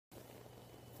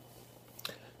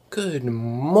Good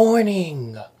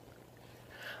morning!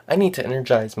 I need to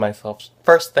energize myself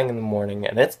first thing in the morning,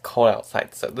 and it's cold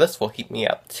outside, so this will heat me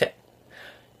up too.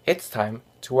 It's time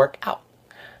to work out.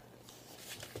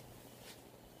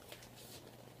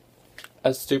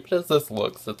 As stupid as this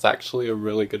looks, it's actually a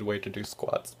really good way to do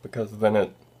squats, because then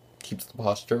it keeps the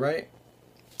posture right.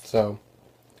 So,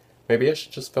 maybe I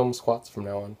should just film squats from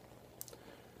now on,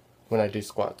 when I do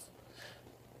squats.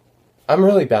 I'm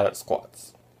really bad at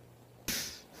squats.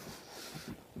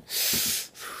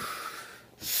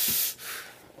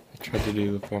 I tried to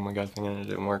do the Family Guy thing and it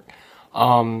didn't work.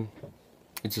 I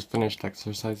just finished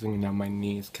exercising and now my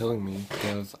knee is killing me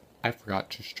because I forgot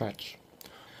to stretch.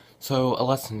 So, a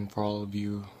lesson for all of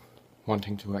you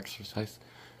wanting to exercise.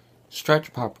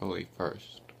 Stretch properly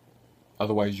first.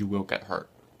 Otherwise you will get hurt.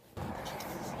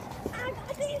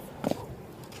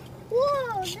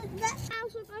 Whoa, that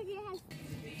house looks like it has...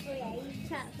 Oh yeah, you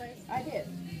chat first. I did.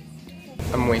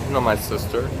 I'm waiting on my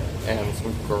sister, and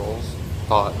some girls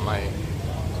thought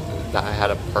that I had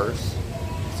a purse,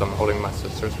 so I'm holding my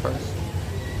sister's purse.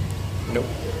 Nope.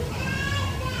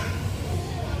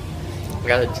 I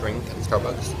got a drink at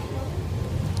Starbucks.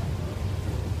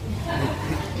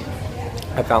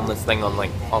 I found this thing on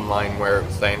online where it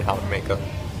was saying how to make a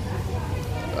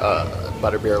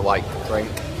butterbeer-like drink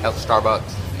at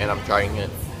Starbucks, and I'm trying it.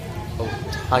 A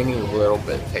tiny little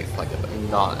bit tastes like it, but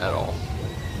not at all.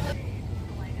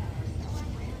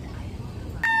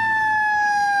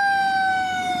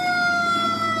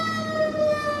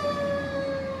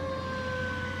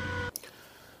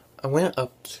 I went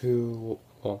to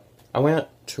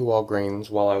Walgreens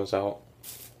while I was out,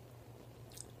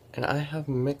 and I have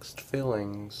mixed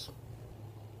feelings.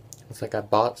 It's like I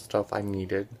bought stuff I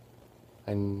needed.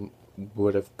 I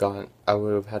would have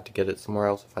had to get it somewhere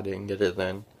else if I didn't get it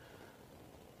then.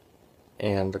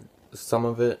 And some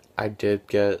of it I did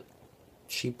get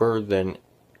cheaper than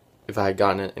if I had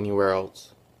gotten it anywhere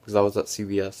else. Because I was at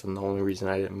CVS, and the only reason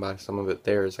I didn't buy some of it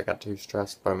there is I got too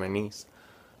stressed by my niece.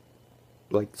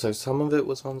 So some of it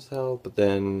was on sale, but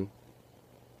then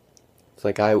it's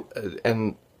like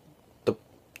and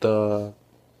the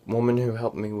woman who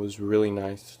helped me was really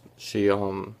nice. She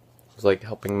was like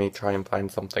helping me try and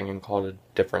find something and called a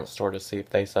different store to see if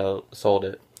they sold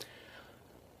it.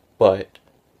 But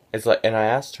it's like, and I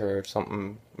asked her if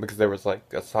something, because there was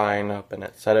like a sign up and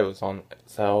it said it was on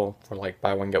sale for like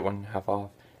buy one get one half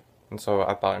off. And so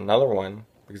I bought another one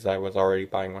because I was already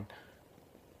buying one.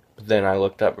 But then I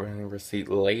looked up my receipt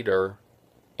later,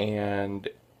 and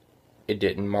it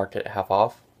didn't mark it half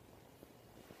off.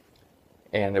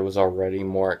 And it was already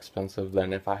more expensive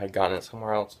than if I had gotten it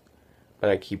somewhere else. But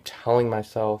I keep telling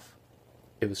myself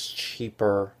it was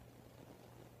cheaper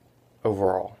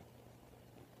overall.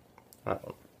 I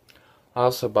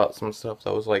also bought some stuff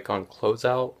that was like on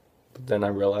closeout, but then I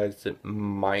realized it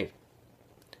might...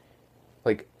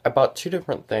 Like, I bought two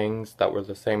different things that were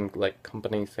the same like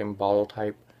company, same bottle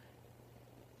type.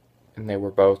 And they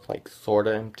were both like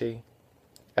sorta empty.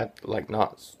 Like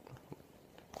not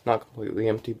completely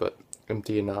empty, but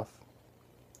empty enough.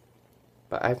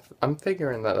 But I'm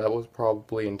figuring that was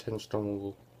probably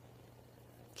intentional,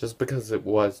 just because it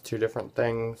was two different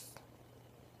things.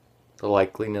 The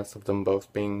likeliness of them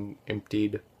both being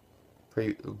emptied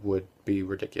would be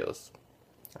ridiculous.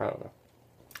 I don't know.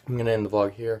 I'm gonna end the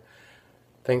vlog here.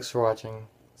 Thanks for watching.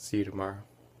 See you tomorrow.